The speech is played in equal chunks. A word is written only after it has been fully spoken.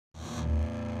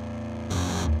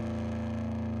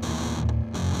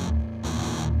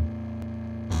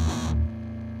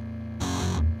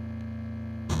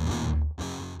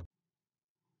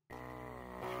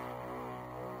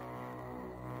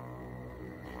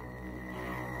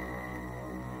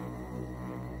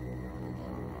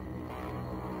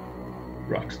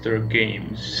Rockstar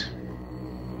Games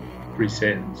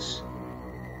presents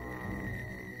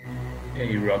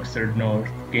a Rockstar North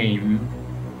game.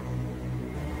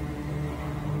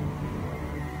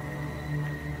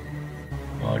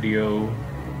 Audio.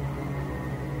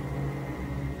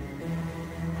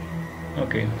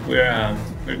 Okay,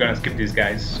 we're gonna skip these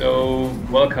guys. So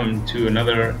welcome to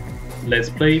another Let's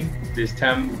Play. This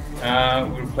time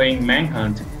we're playing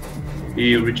Manhunt,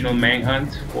 the original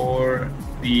Manhunt for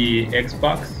the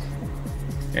Xbox.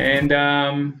 And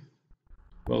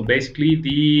well, basically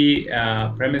the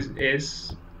premise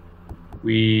is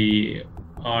we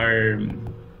are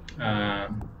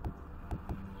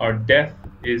our death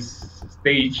is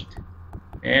staged,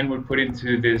 and we're put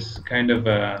into this kind of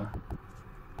a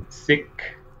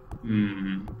sick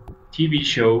TV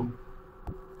show.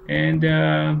 And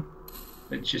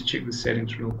let's just check the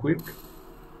settings real quick.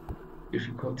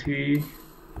 Difficulty,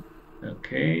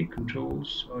 okay,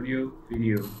 controls, audio,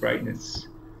 video, brightness.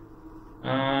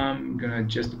 I'm gonna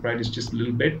adjust the brightness just a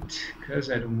little bit because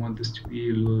I don't want this to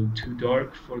be a little too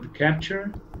dark for the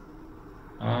capture.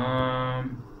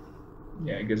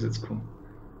 Yeah, I guess that's cool.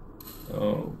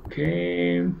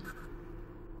 Okay,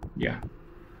 yeah.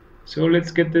 So let's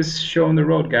get this show on the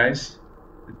road, guys.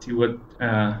 Let's see what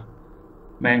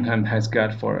Manhunt has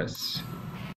got for us.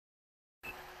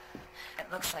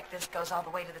 It looks like this goes all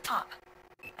the way to the top.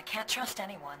 I can't trust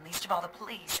anyone, least of all the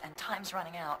police, and time's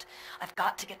running out. I've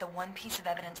got to get the one piece of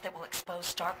evidence that will expose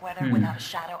Starkweather without a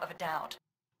shadow of a doubt.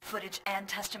 Footage and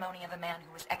testimony of a man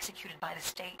who was executed by the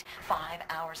state 5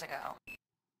 hours ago.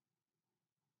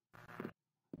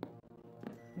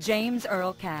 James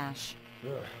Earl Cash,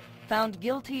 found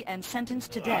guilty and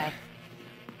sentenced to death,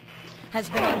 has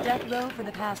been on death row for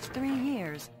the past 3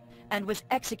 years and was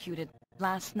executed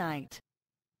last night.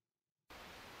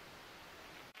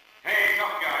 Hey,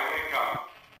 tough guy, wake up.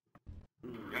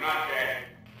 You're not dead.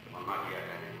 Well, not yet,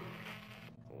 anyway.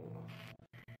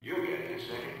 You're getting a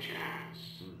second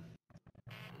chance.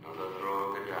 Another throw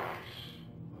of the dice.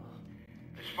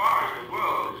 As far as the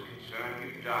world is concerned,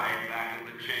 you died back in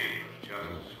the chamber.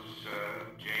 Justice was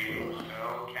served. James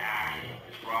Earl Cash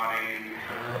is rotting in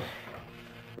hell.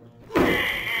 Hey,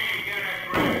 get a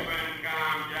grip and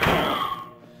calm down.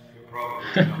 You're probably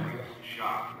something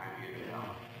shocked, man.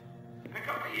 Pick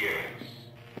up the ears.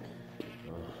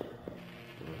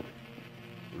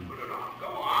 Put it on. Go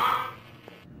on.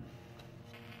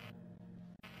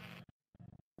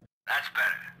 That's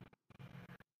better.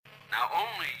 Now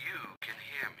only you can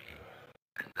hear me.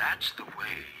 And that's the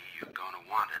way you're gonna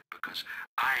want it, because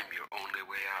I'm your only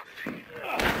way out of here.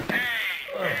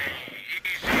 Hey,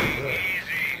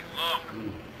 easy. Look,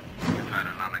 you've had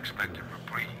an unexpected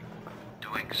reprieve.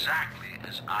 Do exactly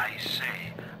as I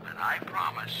say, and I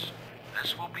promise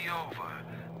this will be over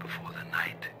before the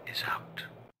night is out.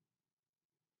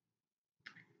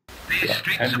 These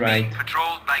streets are being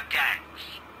patrolled by gangs.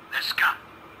 They're scum,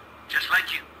 just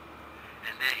like you.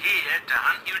 And they're here to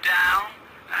hunt you down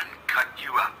and cut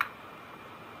you up.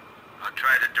 I'll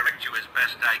try to direct you as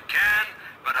best I can,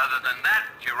 but other than that,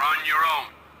 you're on your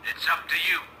own. It's up to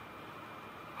you.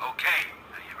 Okay,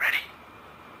 are you ready?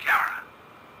 Kara,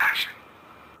 action.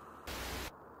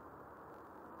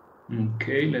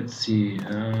 Okay, let's see.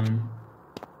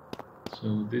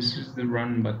 So this is the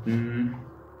run button.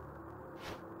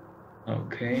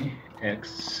 Okay,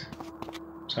 X.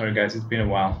 Sorry guys, it's been a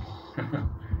while.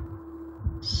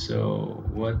 So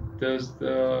what does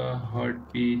the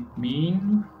heartbeat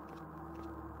mean?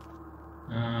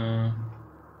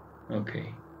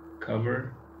 Okay,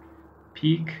 cover,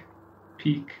 peek,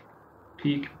 peek,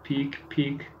 peek, peek,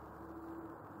 peek,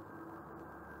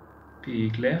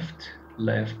 peek, left,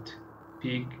 left,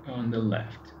 peek on the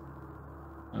left.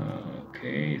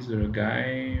 Okay, is there a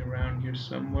guy around here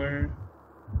somewhere?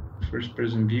 First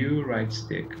person view, right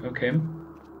stick. Okay,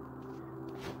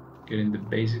 getting the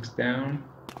basics down.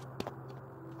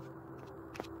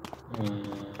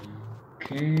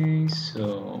 Okay,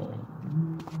 so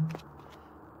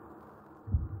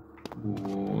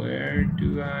where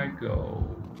do I go?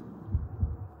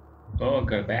 Oh,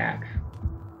 go back.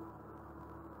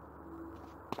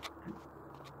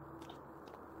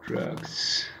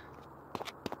 Drugs.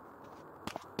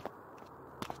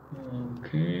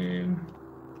 Okay.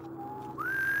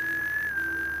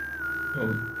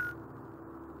 Oh.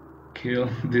 Kill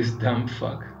this dumb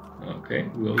fuck. Okay,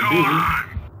 will do.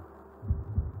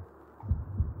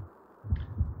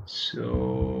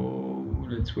 So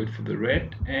let's wait for the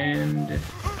red and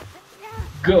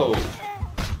go.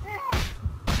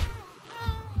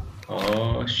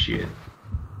 Oh shit.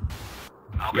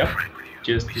 Yep,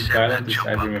 just as violent as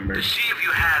I remember. To see if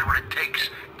you had what it takes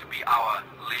to be our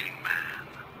leading man.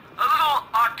 A little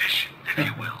audition, if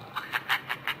you will.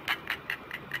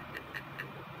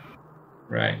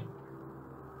 Right.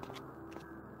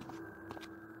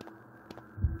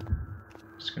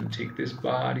 Just gonna take this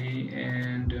body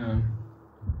and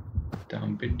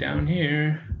dump it down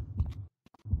here.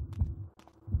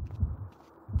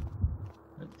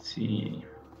 Let's see.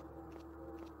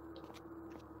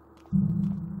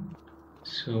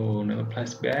 So another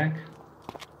plastic bag.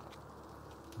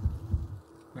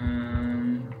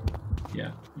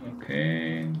 Yeah.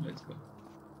 Okay. Let's go.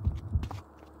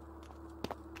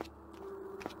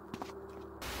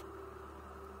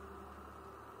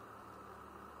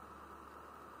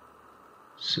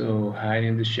 So hide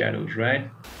in the shadows,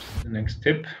 right? The next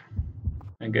tip,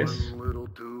 I guess. 1 little,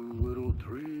 2 little,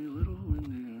 3 little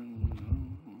Indians.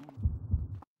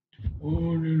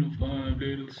 4 little, 5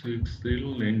 little, 6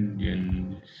 little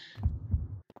Indians.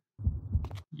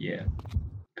 Yeah.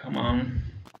 Come on.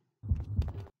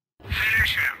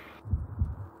 Finish him.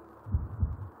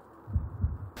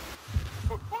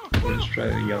 Let's try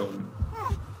the yellow one.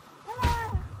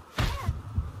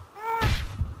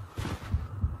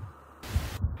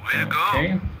 Way to Okay.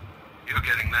 go. You're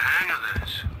getting the hang of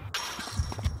this.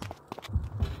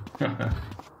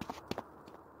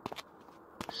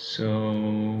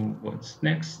 So what's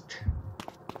next?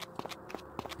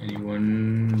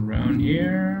 Anyone around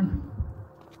here?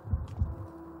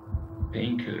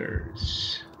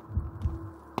 Painkillers.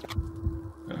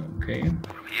 Okay.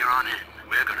 From here on in,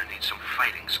 we're gonna need some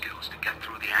fighting skills to get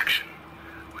through the action.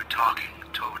 We're talking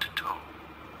toe to toe.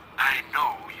 I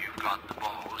know you've got the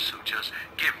balls, so just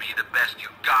give me the best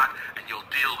you've got and you'll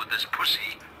deal with this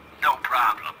pussy, no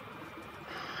problem.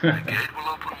 The gate will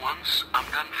open once I'm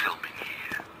done filming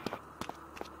here.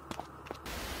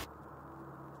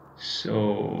 So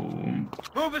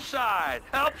Move aside!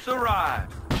 Help's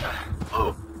arrived!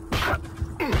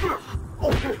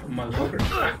 motherfucker.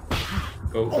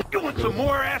 Go. You want Go. some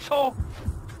more, asshole?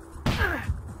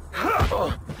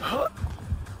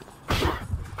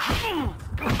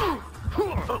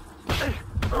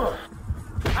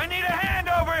 I need a hand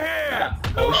over here!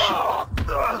 Oh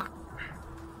shit.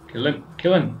 Kill him.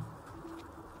 Kill him.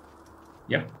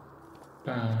 Yep.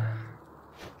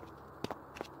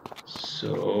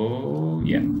 So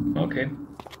yeah. Okay.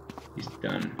 He's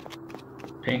done.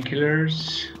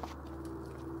 Painkillers.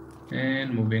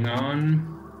 And moving on.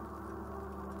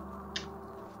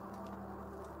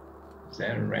 Is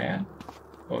that a rat?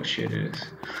 Oh shit, it is.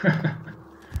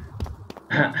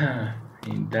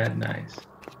 Ain't that nice.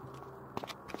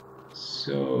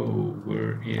 So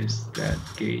where is that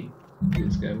gate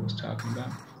this guy was talking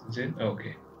about? Is it?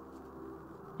 Okay.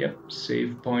 Yep,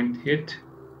 save point hit.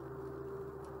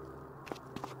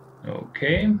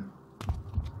 Okay.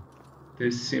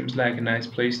 This seems like a nice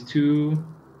place to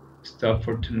stop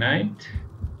for tonight.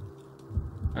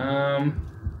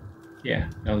 Yeah,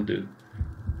 that'll do.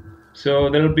 So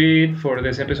that'll be it for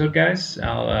this episode, guys.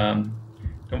 I'll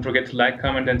don't forget to like,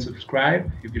 comment, and subscribe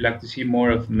if you'd like to see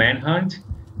more of Manhunt.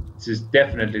 This is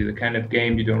definitely the kind of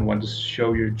game you don't want to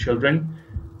show your children.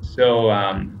 So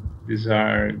these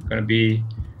are gonna be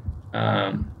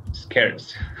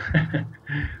scares.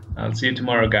 I'll see you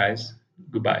tomorrow, guys.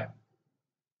 Goodbye.